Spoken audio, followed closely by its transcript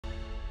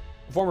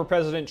Former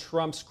President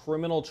Trump's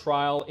criminal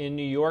trial in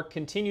New York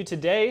continued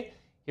today.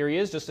 Here he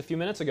is just a few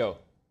minutes ago.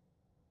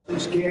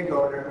 This gag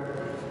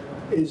order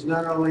is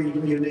not only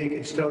unique,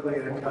 it's totally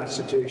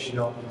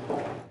unconstitutional.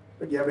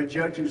 But you have a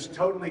judge who's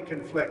totally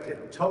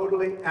conflicted,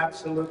 totally,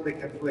 absolutely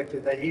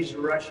conflicted, that he's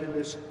rushing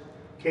this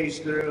case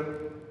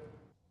through.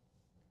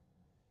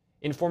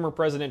 In former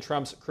President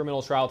Trump's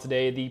criminal trial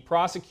today, the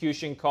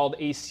prosecution called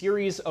a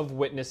series of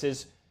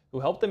witnesses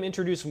who helped them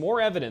introduce more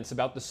evidence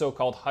about the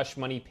so-called hush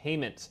money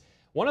payments.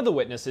 One of the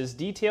witnesses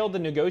detailed the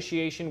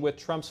negotiation with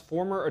Trump's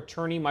former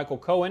attorney, Michael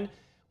Cohen.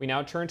 We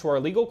now turn to our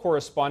legal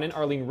correspondent,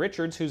 Arlene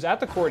Richards, who's at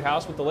the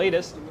courthouse with the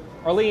latest.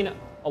 Arlene,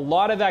 a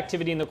lot of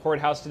activity in the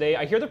courthouse today.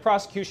 I hear the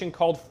prosecution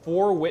called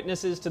 4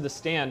 witnesses to the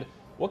stand.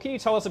 What can you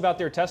tell us about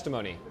their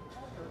testimony?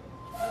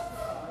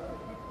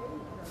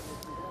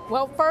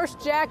 Well,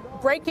 first, Jack,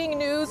 breaking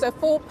news. A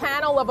full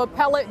panel of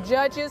appellate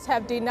judges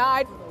have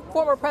denied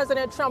former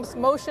President Trump's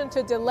motion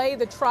to delay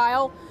the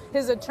trial.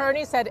 His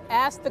attorneys had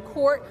asked the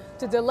court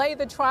to delay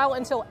the trial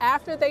until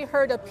after they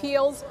heard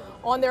appeals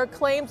on their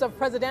claims of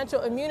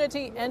presidential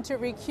immunity and to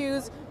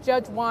recuse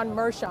Judge Juan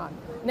Merchan.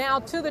 Now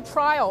to the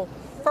trial.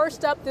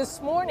 First up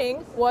this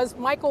morning was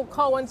Michael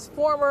Cohen's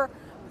former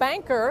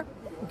banker,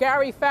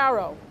 Gary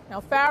Farrow. Now,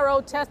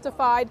 Farrow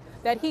testified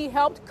that he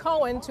helped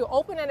Cohen to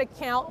open an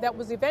account that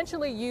was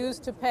eventually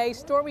used to pay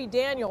Stormy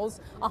Daniels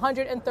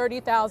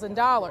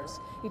 $130,000.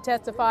 He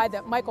testified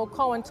that Michael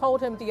Cohen told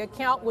him the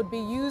account would be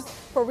used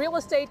for real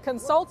estate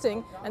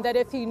consulting and that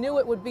if he knew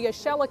it would be a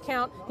shell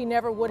account, he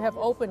never would have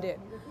opened it.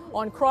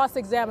 On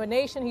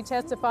cross-examination, he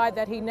testified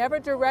that he never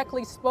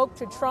directly spoke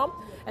to Trump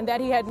and that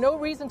he had no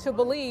reason to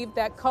believe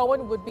that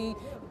Cohen would be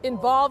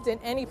involved in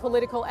any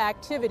political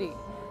activity.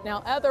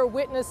 Now, other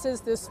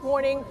witnesses this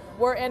morning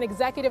were an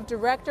executive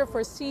director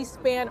for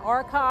C-SPAN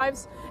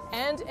Archives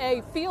and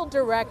a field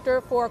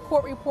director for a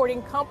court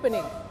reporting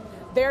company.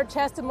 Their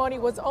testimony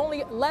was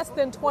only less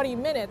than 20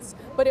 minutes,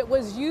 but it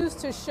was used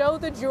to show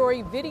the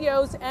jury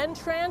videos and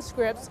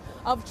transcripts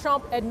of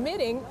Trump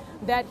admitting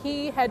that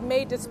he had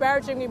made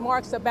disparaging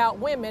remarks about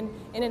women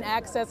in an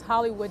Access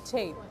Hollywood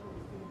tape.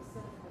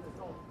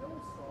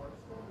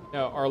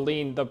 Now,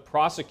 Arlene, the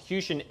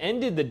prosecution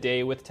ended the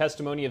day with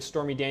testimony of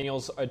Stormy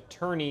Daniels'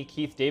 attorney,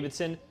 Keith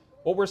Davidson.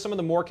 What were some of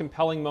the more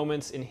compelling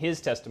moments in his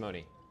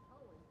testimony?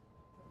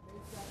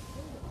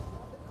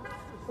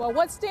 Well,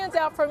 what stands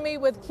out for me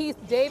with Keith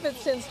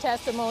Davidson's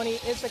testimony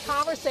is the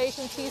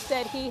conversations he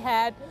said he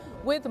had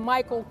with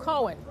Michael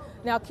Cohen.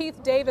 Now,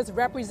 Keith Davis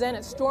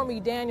represented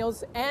Stormy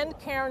Daniels and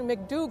Karen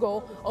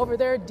McDougal over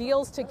their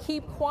deals to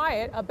keep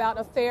quiet about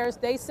affairs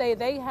they say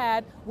they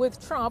had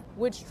with Trump,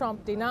 which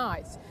Trump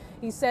denies.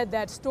 He said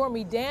that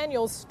Stormy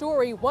Daniels'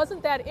 story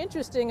wasn't that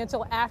interesting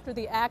until after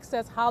the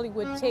Access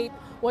Hollywood tape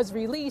was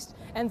released,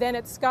 and then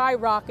it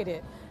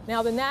skyrocketed.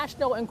 Now, the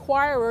National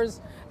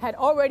Enquirers had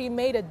already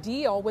made a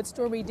deal with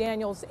Stormy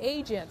Daniels'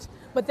 agent,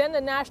 but then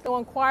the National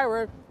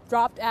Enquirer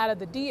dropped out of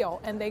the deal,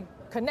 and they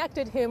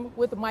connected him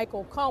with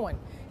Michael Cohen.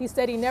 He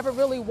said he never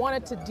really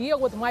wanted to deal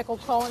with Michael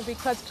Cohen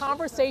because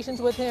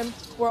conversations with him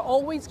were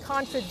always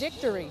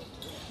contradictory.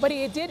 But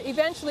he did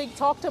eventually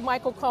talk to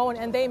Michael Cohen,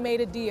 and they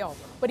made a deal.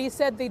 But he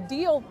said the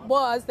deal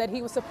was that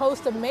he was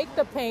supposed to make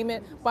the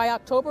payment by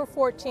October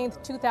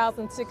 14th,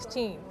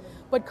 2016.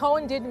 But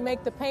Cohen didn't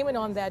make the payment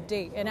on that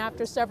date. And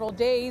after several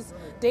days,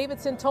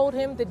 Davidson told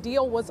him the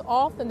deal was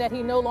off and that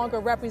he no longer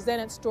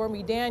represented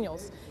Stormy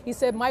Daniels. He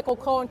said Michael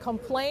Cohen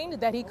complained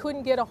that he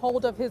couldn't get a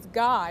hold of his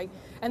guy.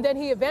 And then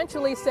he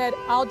eventually said,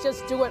 "I'll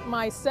just do it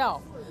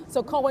myself."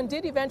 So Cohen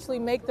did eventually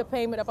make the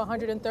payment of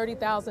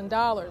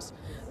 $130,000.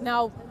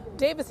 Now,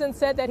 Davidson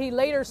said that he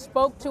later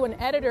spoke to an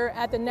editor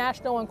at the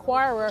National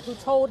Enquirer who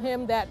told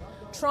him that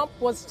Trump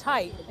was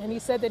tight, and he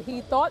said that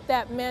he thought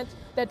that meant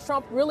that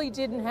Trump really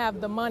didn't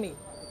have the money.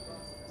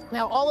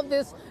 Now, all of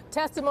this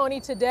testimony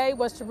today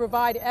was to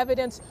provide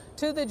evidence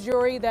to the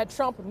jury that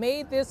Trump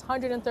made this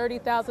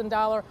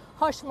 $130,000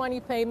 hush money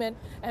payment,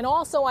 and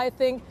also, I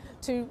think,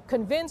 to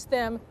convince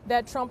them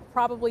that Trump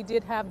probably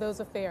did have those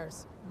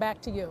affairs.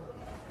 Back to you.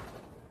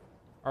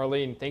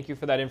 Arlene, thank you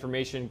for that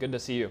information. Good to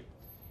see you.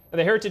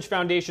 The Heritage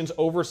Foundation's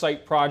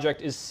Oversight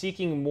Project is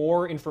seeking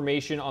more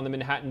information on the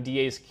Manhattan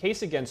DA's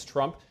case against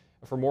Trump.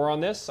 For more on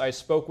this, I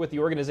spoke with the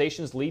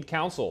organization's lead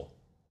counsel.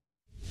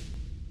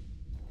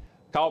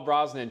 Kyle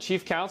Brosnan,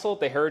 Chief Counsel at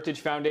the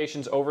Heritage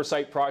Foundation's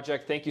Oversight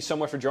Project. Thank you so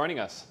much for joining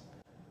us.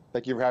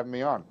 Thank you for having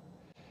me on.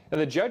 Now,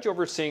 the judge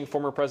overseeing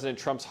former President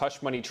Trump's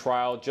hush money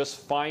trial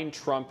just fined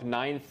Trump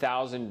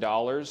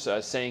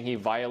 $9,000, saying he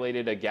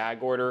violated a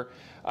gag order.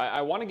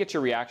 I want to get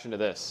your reaction to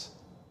this.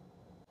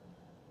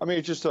 I mean,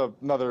 it's just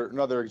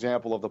another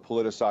example of the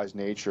politicized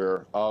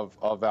nature of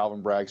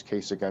Alvin Bragg's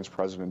case against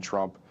President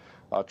Trump.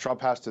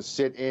 Trump has to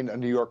sit in a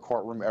New York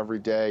courtroom every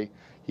day.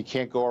 He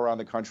can't go around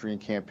the country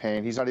and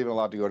campaign. He's not even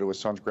allowed to go to his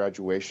son's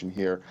graduation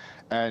here.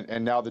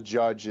 And now the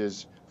judge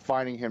is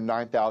fining him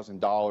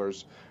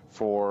 $9,000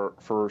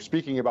 for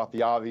speaking about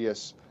the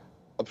obvious,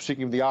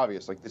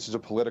 like this is a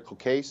political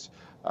case,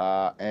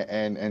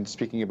 and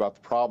speaking about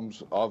the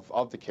problems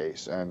of the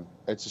case. And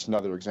it's just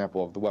another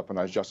example of the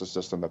weaponized justice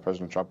system that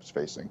President Trump is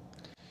facing.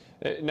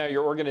 Now,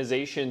 your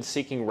organization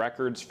seeking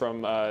records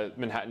from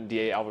Manhattan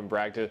DA Alvin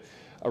Bragg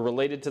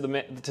related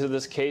to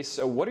this case.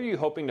 What are you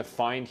hoping to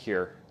find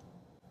here?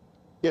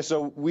 Yeah,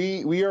 so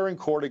we are in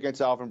court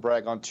against Alvin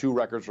Bragg on 2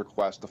 records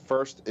requests. The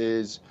first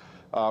is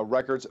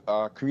records,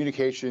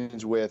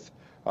 communications with,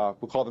 we'll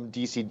call them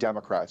DC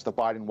Democrats, the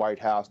Biden White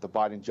House, the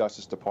Biden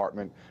Justice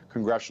Department,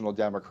 congressional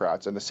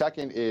Democrats. And the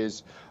second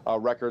is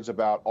records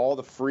about all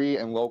the free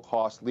and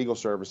low-cost legal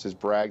services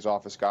Bragg's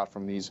office got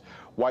from these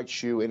white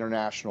shoe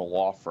international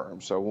law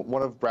firms. So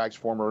one of Bragg's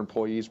former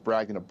employees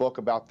bragged in a book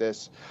about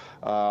this,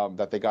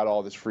 that they got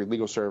all this free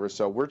legal service.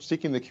 So we're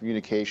seeking the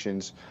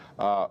communications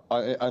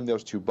on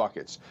those 2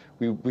 buckets.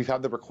 We've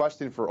had the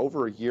request in for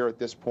over a year at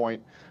this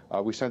point.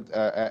 We sent,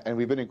 and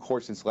we've been in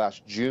court since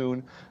last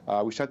June.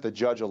 We sent the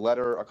judge a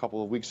letter a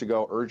couple of weeks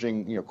ago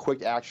urging,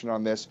 quick action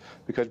on this,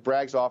 because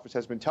Bragg's office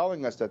has been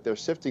telling us that they're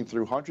sifting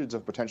through hundreds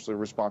of potentially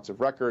responsive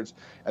records,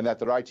 and that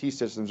their IT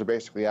systems are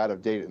basically out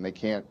of date and they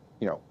can't,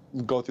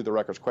 go through the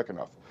records quick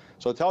enough.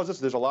 So it tells us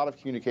there's a lot of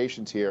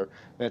communications here,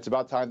 and it's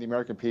about time the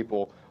American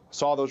people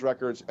saw those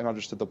records and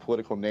understood the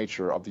political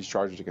nature of these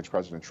charges against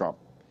President Trump.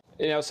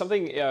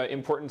 Something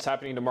important is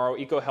happening tomorrow.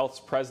 EcoHealth's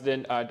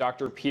president,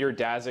 Dr. Peter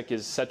Daszak,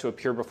 is set to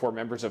appear before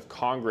members of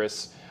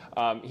Congress.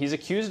 He's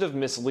accused of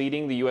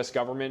misleading the U.S.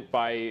 government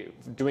by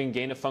doing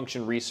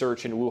gain-of-function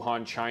research in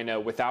Wuhan, China,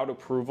 without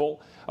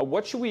approval.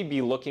 What should we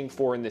be looking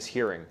for in this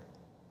hearing?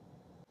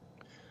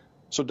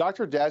 So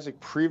Dr. Daszak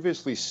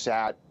previously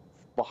sat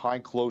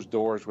behind closed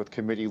doors with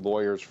committee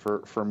lawyers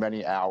for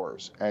many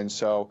hours. And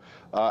so,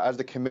 as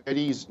the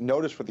committee's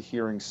notice for the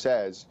hearing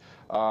says,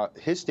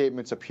 his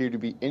statements appear to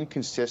be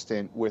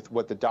inconsistent with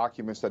what the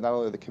documents that not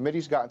only the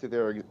committee's gotten through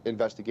their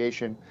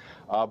investigation,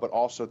 but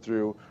also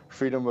through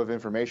Freedom of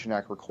Information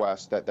Act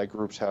requests that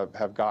groups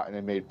have gotten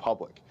and made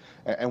public.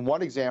 And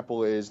one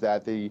example is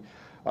that the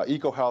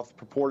EcoHealth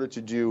purported to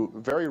do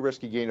very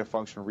risky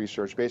gain-of-function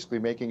research, basically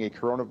making a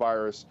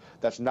coronavirus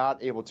that's not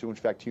able to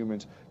infect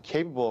humans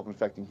capable of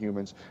infecting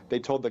humans. They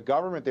told the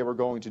government they were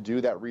going to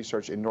do that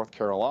research in North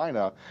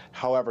Carolina.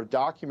 However,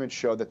 documents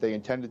show that they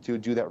intended to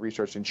do that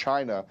research in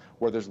China,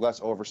 where there's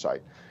less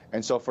oversight.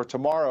 And so for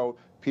tomorrow,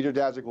 Peter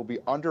Daszak will be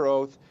under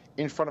oath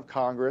in front of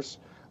Congress,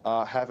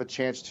 have a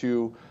chance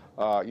to,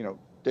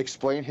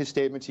 explain his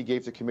statements he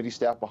gave to committee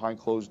staff behind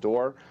closed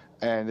door,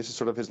 and this is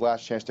sort of his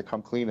last chance to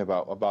come clean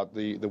about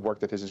the work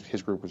that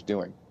his group was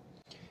doing.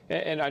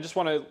 And I just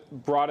want to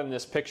broaden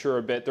this picture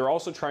a bit. They're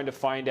also trying to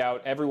find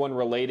out everyone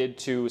related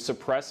to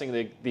suppressing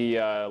the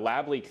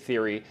lab leak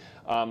theory.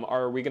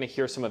 Are we going to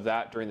hear some of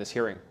that during this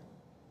hearing?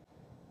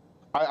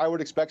 I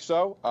would expect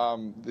so.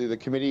 The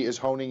committee is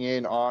honing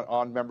in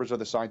on members of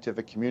the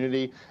scientific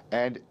community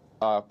and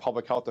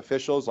public health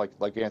officials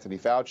like Anthony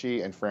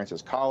Fauci and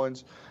Francis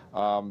Collins.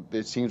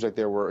 It seems like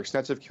there were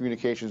extensive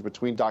communications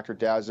between Dr.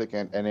 Daszak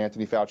and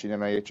Anthony Fauci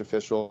and NIH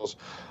officials,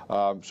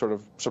 sort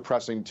of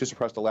suppress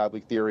the lab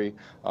leak theory.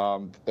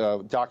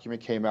 A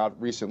document came out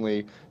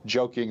recently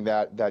joking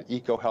that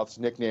EcoHealth's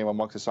nickname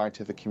amongst the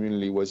scientific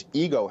community was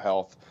Ego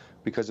Health,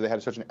 because they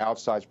had such an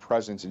outsized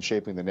presence in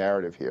shaping the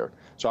narrative here.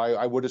 So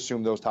I would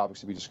assume those topics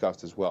to be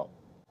discussed as well.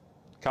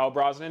 Kyle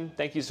Brosnan,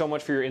 thank you so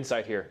much for your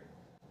insight here.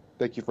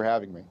 Thank you for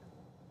having me.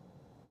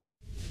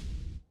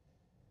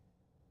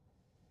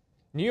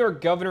 New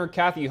York Governor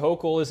Kathy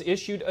Hochul has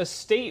issued a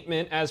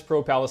statement as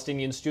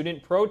pro-Palestinian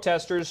student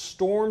protesters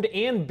stormed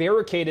and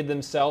barricaded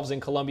themselves in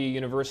Columbia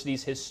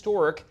University's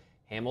historic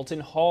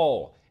Hamilton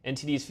Hall.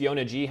 NTD's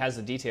Fiona G. has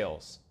the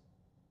details.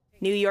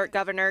 New York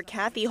Governor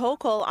Kathy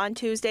Hochul on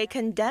Tuesday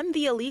condemned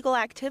the illegal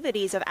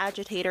activities of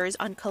agitators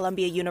on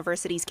Columbia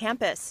University's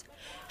campus.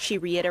 She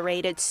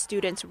reiterated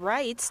students'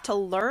 rights to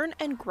learn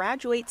and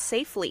graduate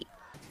safely.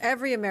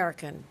 Every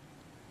American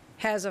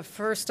has a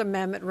First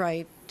Amendment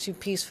right to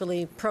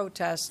peacefully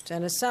protest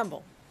and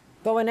assemble.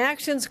 But when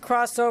actions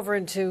cross over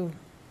into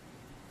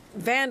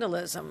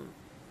vandalism,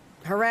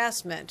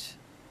 harassment,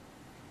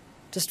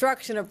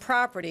 destruction of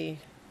property,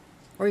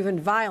 or even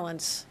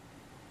violence,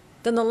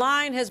 then the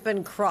line has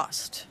been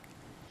crossed.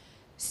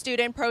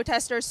 Student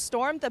protesters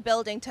stormed the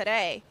building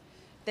today.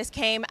 This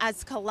came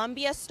as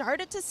Columbia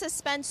started to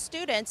suspend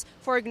students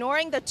for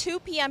ignoring the 2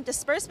 p.m.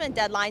 disbursement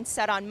deadline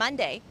set on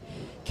Monday.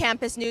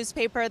 Campus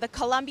newspaper The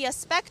Columbia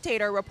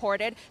Spectator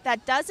reported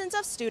that dozens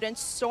of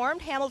students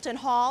stormed Hamilton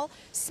Hall,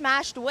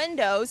 smashed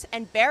windows,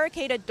 and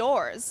barricaded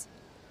doors.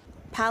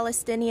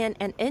 Palestinian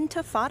and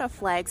Intifada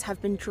flags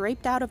have been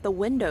draped out of the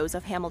windows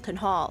of Hamilton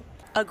Hall.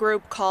 A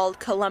group called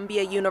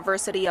Columbia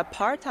University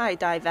Apartheid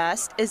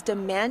Divest is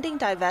demanding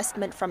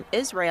divestment from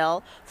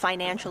Israel,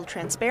 financial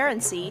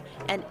transparency,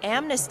 and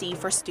amnesty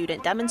for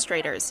student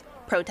demonstrators.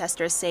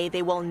 Protesters say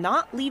they will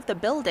not leave the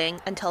building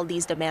until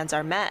these demands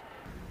are met.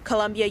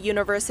 Columbia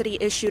University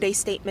issued a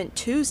statement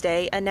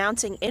Tuesday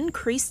announcing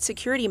increased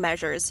security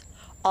measures.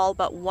 All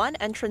but one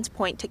entrance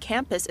point to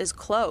campus is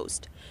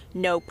closed.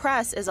 No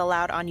press is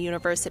allowed on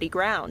university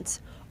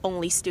grounds.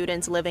 Only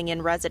students living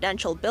in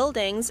residential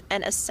buildings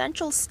and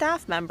essential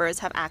staff members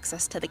have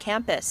access to the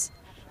campus.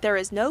 There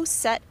is no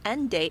set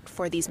end date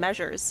for these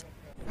measures.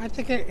 I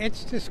think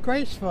it's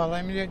disgraceful.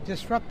 I mean, they're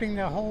disrupting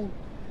the whole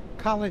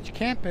college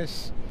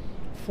campus,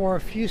 for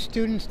a few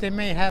students, they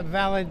may have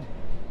valid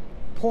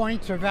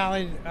points or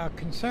valid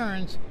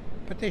concerns,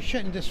 but they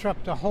shouldn't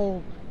disrupt the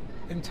whole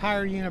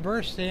entire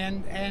university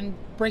and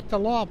break the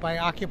law by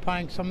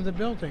occupying some of the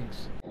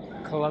buildings.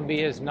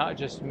 Columbia is not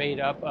just made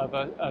up of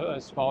a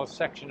small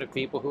section of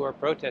people who are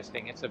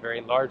protesting. It's a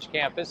very large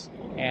campus,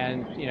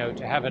 and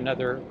to have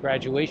another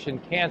graduation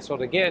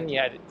canceled again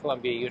yet at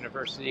Columbia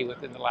University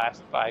within the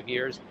last 5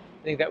 years,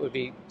 I think that would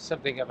be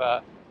something of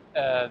a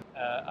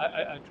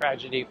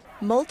tragedy.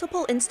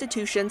 Multiple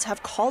institutions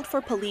have called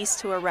for police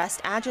to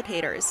arrest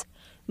agitators.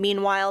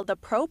 Meanwhile, the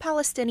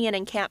pro-Palestinian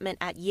encampment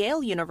at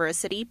Yale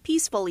University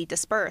peacefully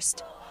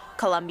dispersed.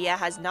 Columbia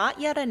has not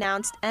yet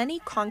announced any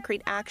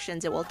concrete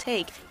actions it will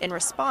take in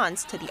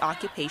response to the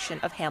occupation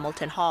of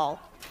Hamilton Hall.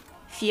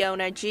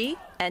 Fiona G.,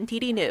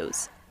 NTD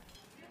News.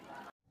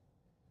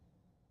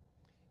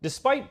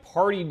 Despite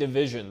party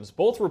divisions,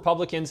 both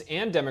Republicans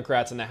and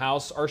Democrats in the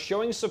House are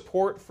showing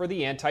support for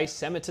the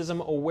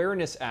Anti-Semitism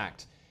Awareness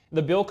Act.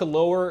 The bill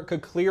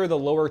could clear the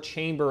lower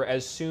chamber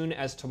as soon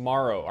as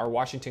tomorrow. Our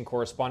Washington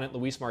correspondent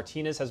Luis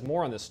Martinez has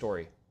more on this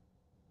story.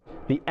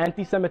 The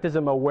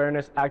Anti-Semitism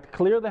Awareness Act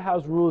cleared the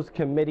House Rules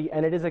Committee,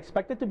 and it is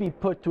expected to be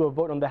put to a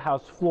vote on the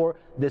House floor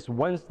this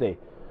Wednesday.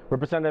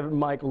 Representative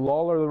Mike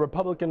Lawler, the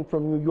Republican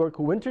from New York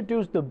who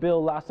introduced the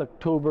bill last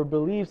October,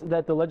 believes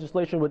that the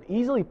legislation would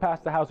easily pass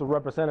the House of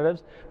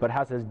Representatives, but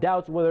has his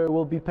doubts whether it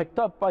will be picked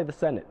up by the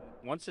Senate.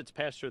 Once it's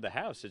passed through the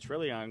House, it's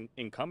really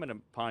incumbent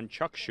upon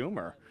Chuck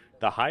Schumer,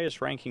 the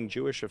highest-ranking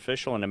Jewish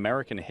official in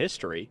American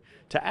history,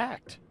 to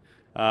act.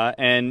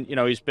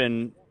 He's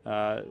been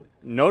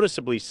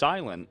noticeably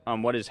silent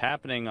on what is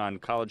happening on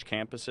college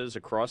campuses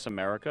across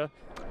America.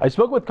 I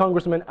spoke with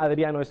Congressman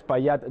Adriano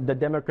Espaillat, the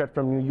Democrat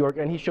from New York,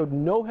 and he showed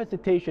no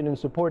hesitation in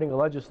supporting a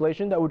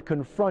legislation that would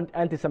confront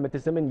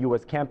anti-Semitism in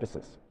U.S.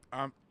 campuses.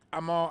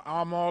 I'm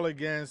all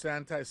against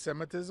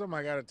anti-Semitism.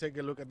 I got to take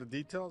a look at the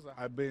details.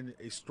 I've been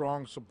a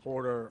strong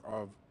supporter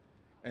of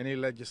any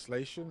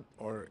legislation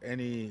or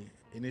any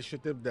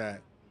initiative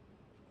that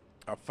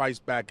fights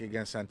back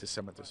against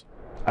anti-Semitism.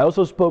 I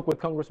also spoke with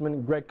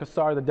Congressman Greg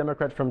Casar, the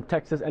Democrat from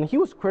Texas, and he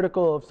was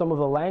critical of some of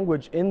the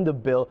language in the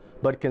bill,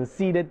 but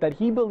conceded that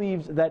he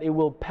believes that it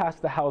will pass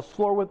the House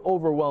floor with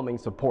overwhelming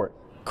support.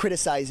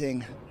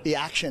 Criticizing the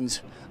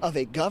actions of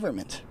a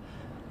government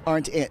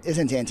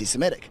isn't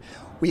anti-Semitic.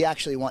 We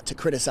actually want to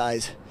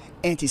criticize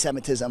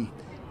anti-Semitism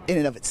in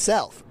and of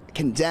itself,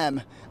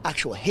 condemn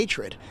actual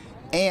hatred,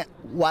 and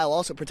while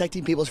also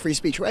protecting people's free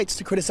speech rights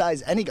to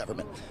criticize any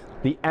government.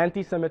 The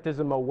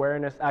Anti-Semitism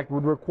Awareness Act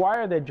would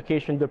require the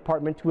Education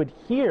Department to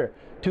adhere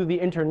to the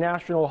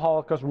International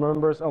Holocaust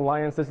Remembrance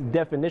Alliance's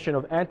definition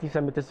of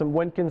anti-Semitism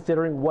when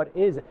considering what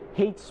is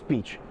hate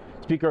speech.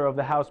 Speaker of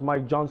the House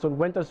Mike Johnson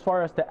went as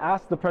far as to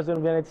ask the President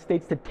of the United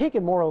States to take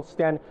a moral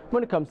stand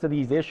when it comes to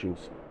these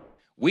issues.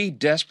 We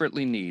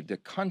desperately need, the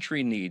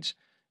country needs,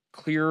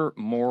 clear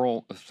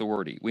moral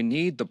authority. We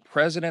need the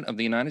President of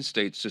the United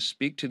States to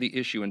speak to the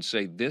issue and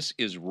say this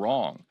is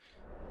wrong.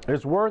 It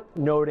is worth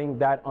noting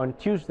that on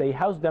Tuesday,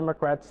 House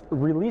Democrats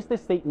released a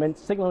statement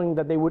signaling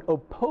that they would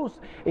oppose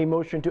a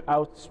motion to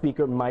oust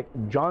Speaker Mike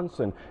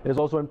Johnson. It is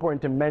also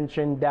important to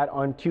mention that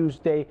on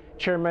Tuesday,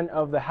 Chairman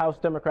of the House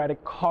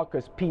Democratic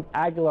Caucus, Pete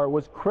Aguilar,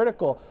 was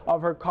critical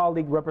of her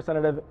colleague,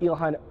 Representative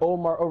Ilhan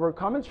Omar, over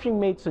comments she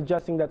made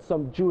suggesting that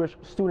some Jewish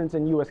students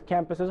in U.S.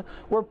 campuses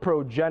were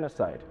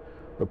pro-genocide.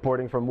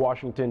 Reporting from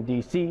Washington,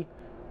 D.C.,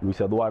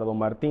 Luis Eduardo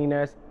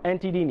Martinez,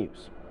 NTD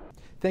News.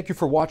 Thank you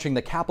for watching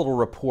the Capitol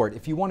Report.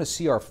 If you want to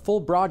see our full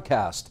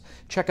broadcast,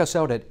 check us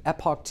out at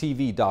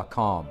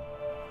epochtv.com.